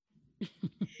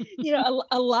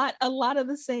 A lot of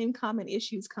the same common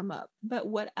issues come up. But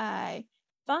what I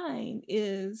find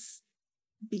is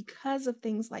because of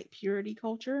things like purity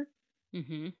culture,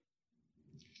 Mm-hmm.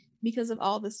 because of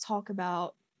all this talk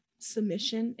about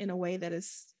submission in a way that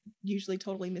is usually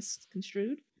totally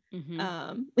misconstrued, Mm-hmm.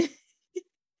 um,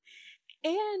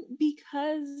 and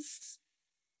because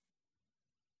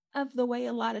of the way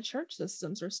a lot of church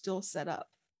systems are still set up,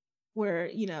 where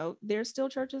there's still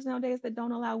churches nowadays that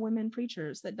don't allow women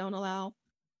preachers, that don't allow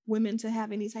women to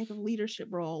have any type of leadership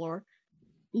role, or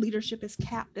leadership is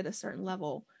capped at a certain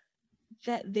level,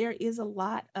 that there is a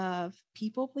lot of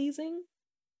people pleasing.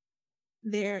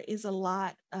 There is a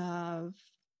lot of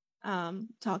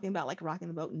talking about like rocking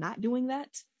the boat, not doing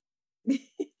that.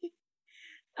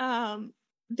 um,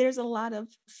 there's a lot of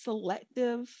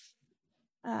selective,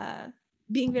 uh,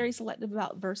 being very selective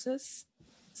about verses.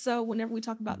 So whenever we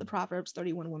talk about the Proverbs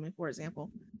 31 woman, for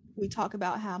example, we talk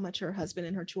about how much her husband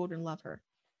and her children love her.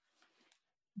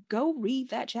 Go read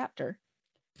that chapter.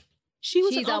 She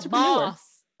was an She's a entrepreneur. boss.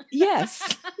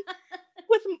 Yes.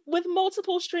 with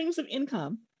multiple streams of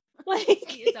income. Like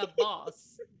She is a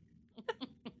boss. but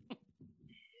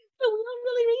we don't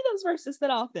really read those verses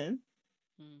that often.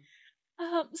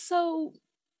 Mm. So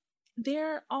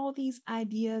there are all these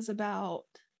ideas about.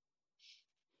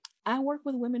 I work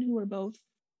with women who are both,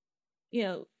 you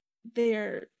know,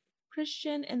 they're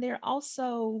Christian and they're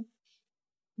also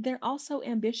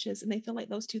ambitious, and they feel like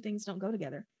those two things don't go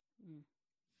together. Mm.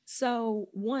 So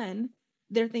one,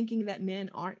 they're thinking that men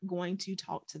aren't going to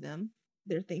talk to them.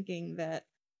 They're thinking that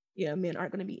men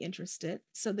aren't going to be interested.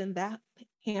 So then that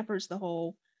hampers the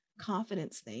whole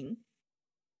confidence thing.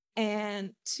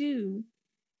 And two,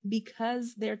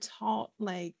 because they're taught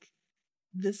like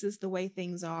this is the way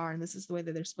things are and this is the way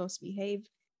that they're supposed to behave,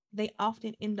 they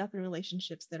often end up in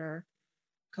relationships that are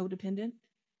codependent.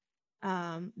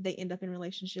 They end up in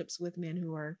relationships with men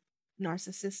who are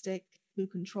narcissistic, who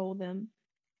control them,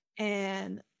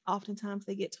 and oftentimes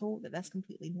they get told that that's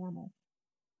completely normal.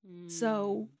 Mm.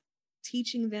 So,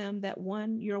 teaching them that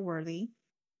one, you're worthy,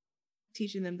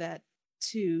 teaching them that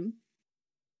two,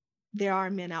 there are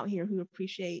men out here who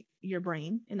appreciate your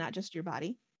brain and not just your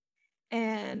body,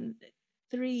 and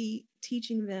three,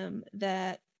 teaching them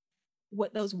that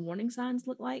what those warning signs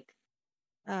look like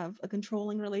of a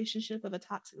controlling relationship, of a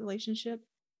toxic relationship,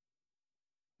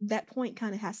 that point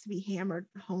kind of has to be hammered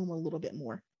home a little bit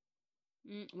more.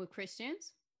 With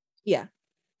Christians? Yeah.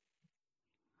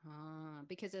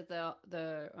 Because of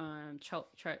the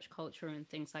church culture and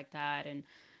things like that, and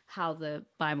how the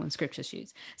Bible and Scripture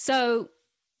shoots. So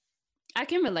I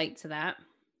can relate to that.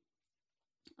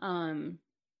 Um,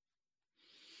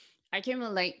 I can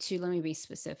relate to. Let me be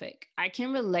specific. I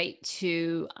can relate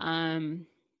to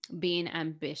being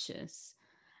ambitious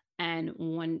and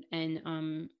one and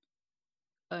um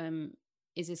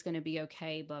is this going to be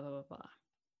okay? Blah blah blah blah.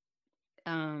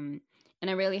 And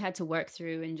I really had to work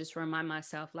through and just remind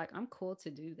myself, like, I'm called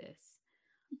to do this.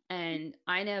 And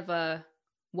I never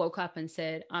woke up and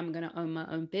said, I'm going to own my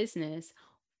own business.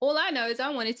 All I know is I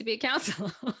wanted to be a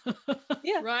counselor.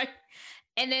 Yeah. Right.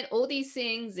 And then all these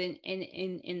things and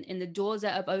the doors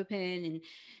that have opened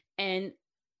and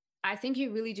I think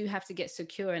you really do have to get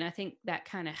secure. And I think that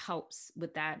kind of helps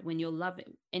with that when you're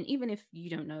loving. And even if you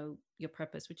don't know your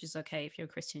purpose, which is okay, if you're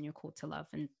a Christian, you're called to love,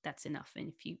 and that's enough. And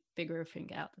if you figure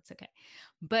everything out, that's okay.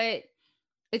 But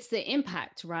it's the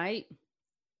impact, right?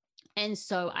 And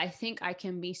so I think I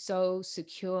can be so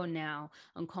secure now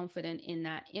and confident in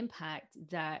that impact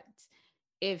that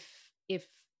if if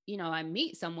I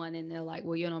meet someone and they're like,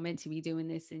 well, you're not meant to be doing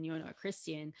this and you're not a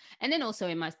Christian. And then also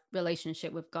in my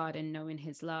relationship with God and knowing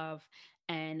his love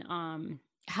and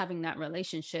having that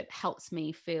relationship helps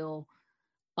me feel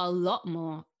a lot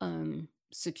more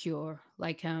secure.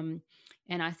 Like and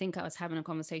I think I was having a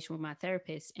conversation with my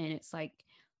therapist and it's like,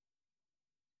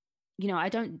 I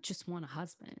don't just want a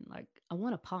husband, like I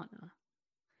want a partner.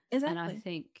 And I Exactly.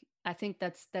 think I think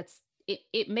that's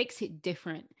it makes it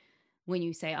different when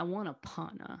you say I want a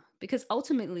partner, because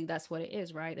ultimately that's what it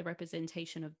is, right? The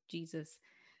representation of Jesus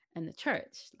and the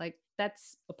church. Like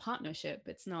that's a partnership.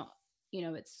 It's not,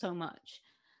 it's so much.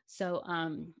 So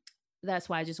that's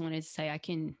why I just wanted to say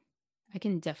I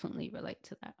can definitely relate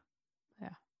to that. Yeah.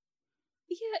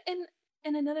 Yeah,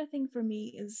 and another thing for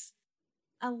me is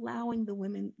allowing the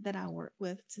women that I work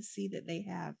with to see that they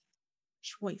have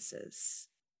choices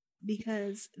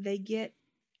because they get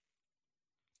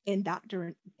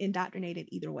indoctrinated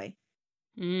either way.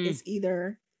 Mm. It's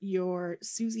either your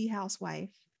Susie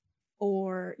housewife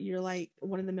or you're like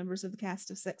one of the members of the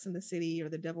cast of Sex and the City or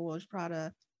the Devil Wears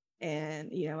Prada.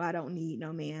 And, I don't need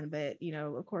no man, but,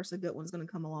 of course, a good one's going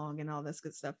to come along and all this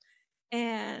good stuff.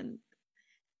 And,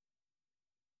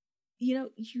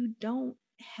 you don't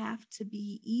have to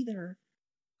be either,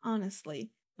 honestly.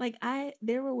 Like,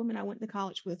 there were women I went to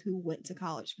college with who went to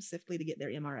college specifically to get their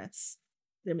MRS,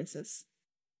 their missus.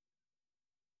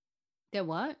 Their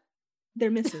what?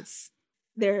 Their missus.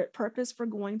 Their purpose for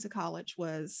going to college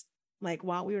was like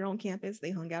while we were on campus,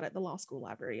 they hung out at the law school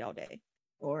library all day,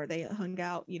 or they hung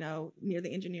out, near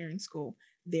the engineering school.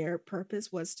 Their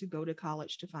purpose was to go to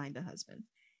college to find a husband.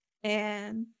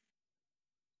 And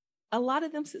a lot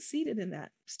of them succeeded in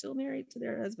that, still married to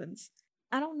their husbands.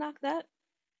 I don't knock that.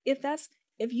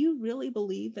 If you really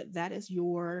believe that that is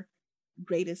your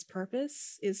greatest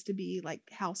purpose is to be like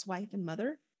housewife and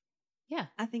mother, Yeah.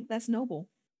 I think that's noble.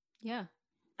 Yeah.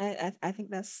 I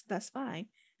think that's fine.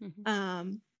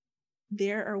 Mm-hmm.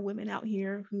 There are women out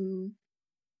here who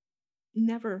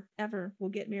never ever will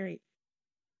get married,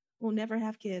 will never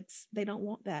have kids. They don't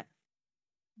want that.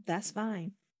 That's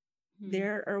fine. Mm.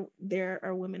 There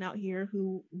are women out here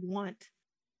who want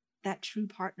that true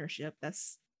partnership.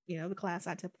 That's the class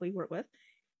I typically work with,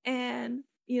 and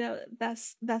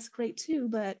that's great too.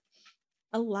 But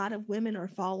a lot of women are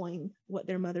following what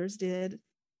their mothers did,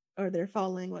 or they're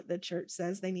following what the church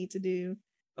says they need to do,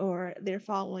 or they're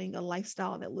following a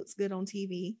lifestyle that looks good on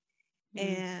TV. Mm.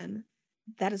 And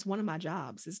that is one of my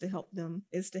jobs, is to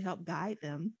help guide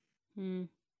them Mm.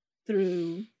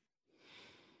 through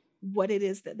what it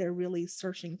is that they're really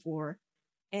searching for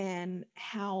and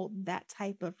how that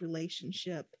type of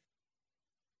relationship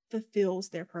fulfills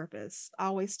their purpose. I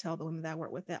always tell the women that I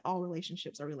work with that all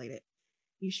relationships are related.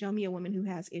 You show me a woman who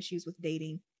has issues with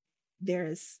dating, there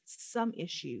is some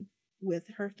issue with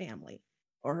her family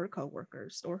or her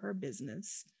coworkers or her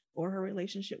business or her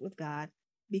relationship with God,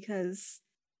 because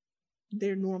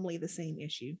they're normally the same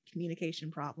issue: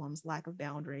 communication problems, lack of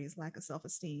boundaries, lack of self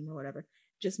esteem, or whatever,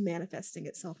 just manifesting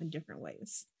itself in different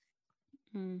ways.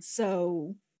 Mm.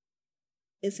 So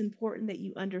it's important that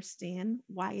you understand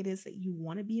why it is that you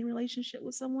want to be in a relationship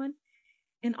with someone,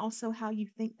 and also how you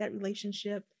think that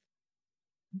relationship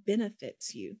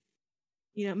benefits you.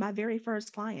 My very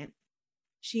first client,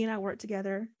 she and I worked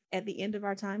together. At the end of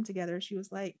our time together, she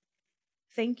was like,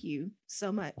 "Thank you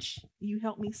so much. You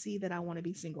helped me see that I want to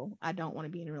be single. I don't want to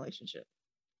be in a relationship."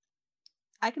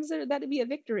 I consider that to be a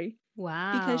victory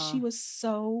because she Wow. was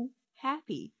so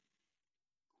happy.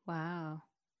 Wow.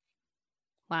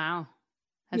 Wow.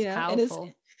 That's And it's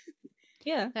powerful.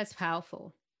 yeah. That's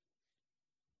powerful.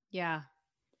 Yeah.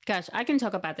 Gosh, I can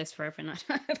talk about this forever and I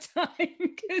don't have time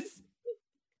because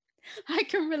I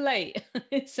can relate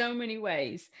in so many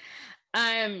ways.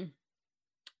 Um,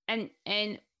 and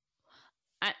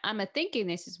I'm a thinking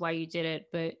this is why you did it,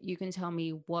 but you can tell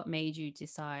me what made you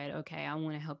decide, okay, I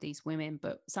want to help these women.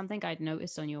 But something I'd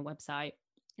noticed on your website,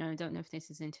 and I don't know if this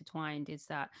is intertwined, is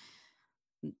that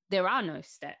there are no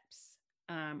steps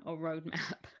or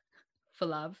roadmap for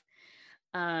love.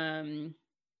 Um,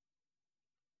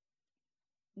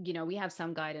 we have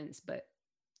some guidance, but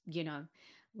you know,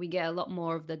 we get a lot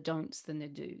more of the don'ts than the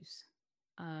do's.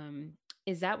 Um,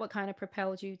 is that what kind of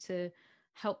propelled you to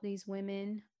help these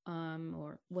women?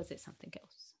 Or was it something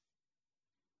else?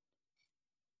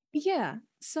 Yeah.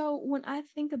 So when I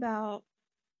think about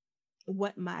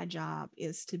what my job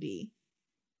is to be,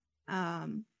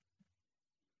 um,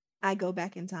 I go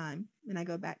back in time and I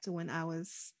go back to when I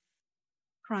was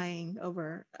crying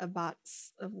over a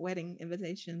box of wedding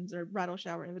invitations or bridal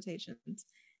shower invitations.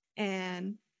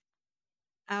 And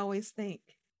I always think,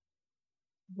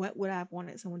 what would I have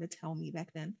wanted someone to tell me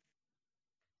back then?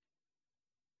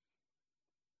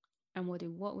 And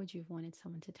what would you have wanted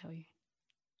someone to tell you?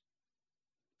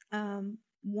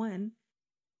 One,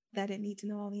 that I didn't need to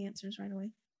know all the answers right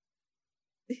away.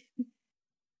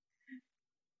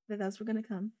 That those were going to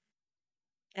come.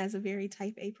 As a very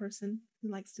type A person who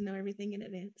likes to know everything in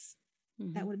advance, that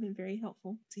Mm-hmm. would have been very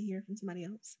helpful to hear from somebody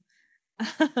else.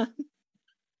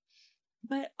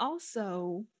 But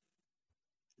also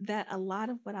that a lot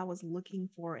of what I was looking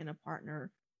for in a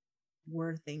partner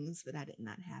were things that I did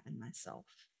not have in myself.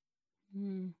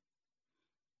 Mm-hmm.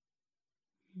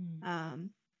 Um,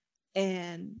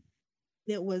 and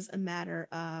it was a matter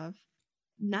of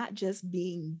not just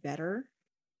being better,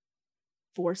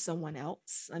 for someone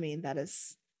else. I mean,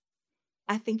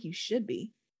 I think you should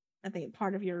be. I think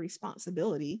part of your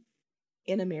responsibility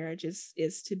in a marriage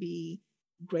is to be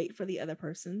great for the other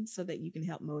person so that you can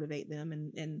help motivate them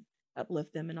and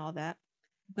uplift them and all that.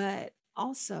 But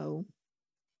also,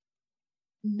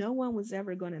 no one was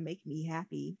ever going to make me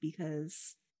happy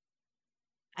because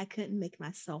I couldn't make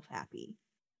myself happy.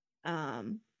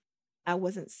 I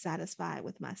wasn't satisfied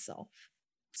with myself.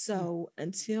 So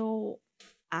until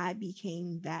I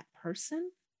became that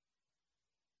person,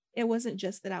 it wasn't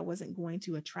just that I wasn't going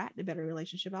to attract a better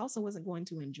relationship. I also wasn't going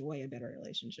to enjoy a better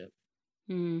relationship.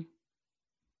 Mm.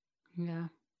 Yeah.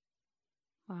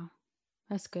 Wow.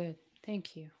 That's good.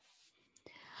 Thank you.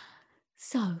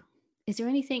 So, is there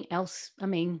anything else? I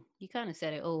mean, you kind of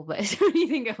said it all, but is there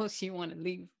anything else you want to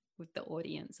leave with the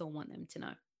audience or want them to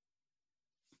know?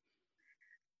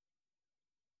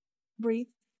 Breathe.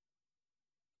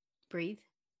 Breathe.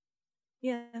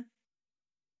 Yeah.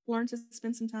 Learn to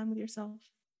spend some time with yourself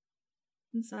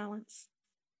in silence.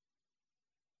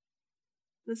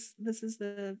 This is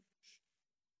the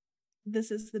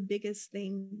biggest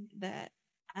thing that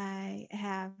I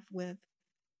have with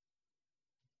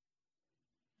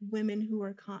women who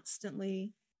are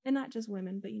constantly, and not just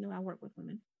women, but I work with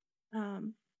women,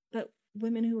 but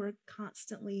women who are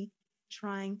constantly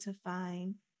trying to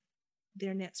find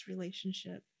their next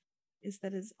relationship, is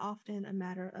that it's often a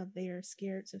matter of they are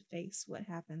scared to face what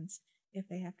happens if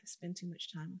they have to spend too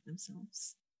much time with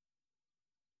themselves.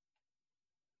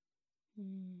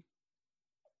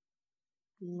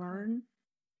 Learn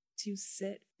to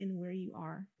sit in where you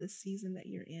are, the season that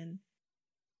you're in.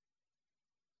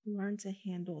 Learn to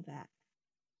handle that.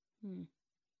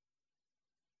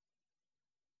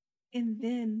 And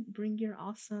then bring your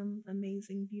awesome,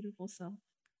 amazing, beautiful self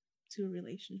to a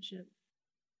relationship.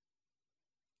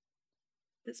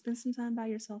 But spend some time by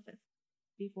yourself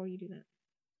before you do that.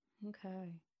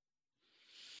 Okay.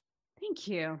 Thank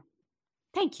you.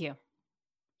 Thank you.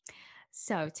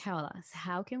 So tell us,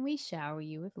 how can we shower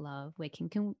you with love? Where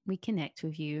can we connect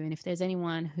with you? And if there's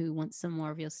anyone who wants some more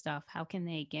of your stuff, how can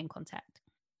they get in contact?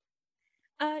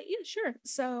 Yeah, sure.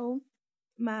 So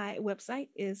my website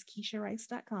is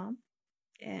KeishaRice.com.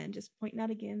 And just pointing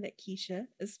out again that Keisha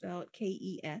is spelled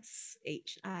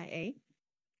Keshia.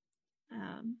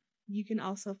 You can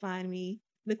also find me.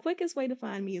 The quickest way to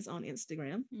find me is on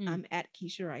Instagram. I'm at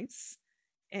Keisha Rice.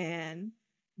 And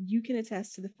you can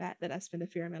attest to the fact that I spend a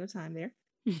fair amount of time there.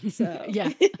 So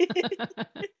yeah.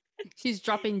 She's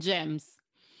dropping gems.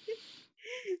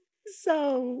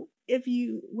 So if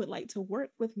you would like to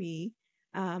work with me,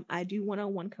 I do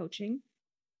one-on-one coaching.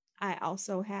 I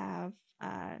also have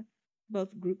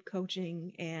both group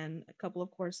coaching and a couple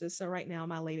of courses. So right now,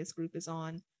 my latest group is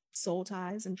on soul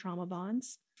ties and trauma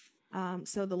bonds.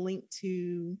 So the link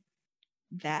to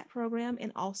that program,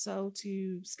 and also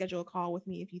to schedule a call with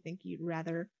me if you think you'd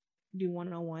rather do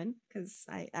one-on-one, because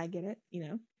I get it.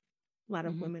 A lot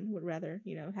of women would rather,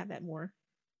 have that more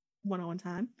one-on-one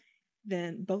time.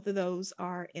 Then both of those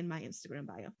are in my Instagram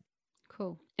bio.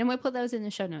 Cool. And we'll put those in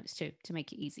the show notes too, to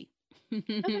make it easy.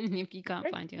 If you can't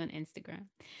find you on Instagram.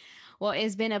 Well,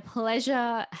 it's been a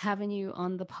pleasure having you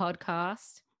on the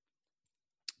podcast.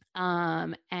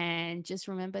 And just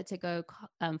remember to go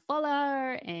follow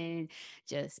her, and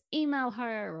just email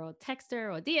her or text her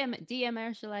or DM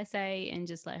her, shall I say, and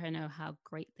just let her know how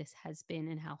great this has been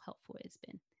and how helpful it's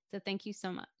been. So thank you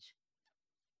so much.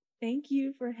 Thank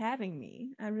you for having me.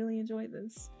 I really enjoyed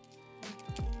this.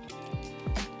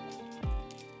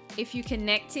 If you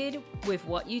connected with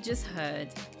what you just heard,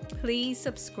 please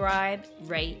subscribe,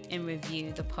 rate, and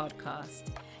review the podcast.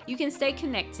 You can stay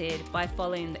connected by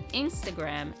following the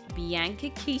Instagram Bianca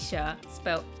Keisha,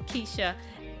 spelled Keisha,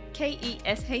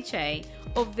 Kesha,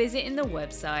 or visiting the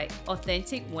website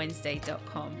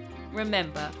AuthenticWednesday.com.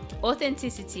 Remember,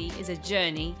 authenticity is a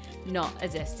journey, not a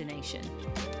destination.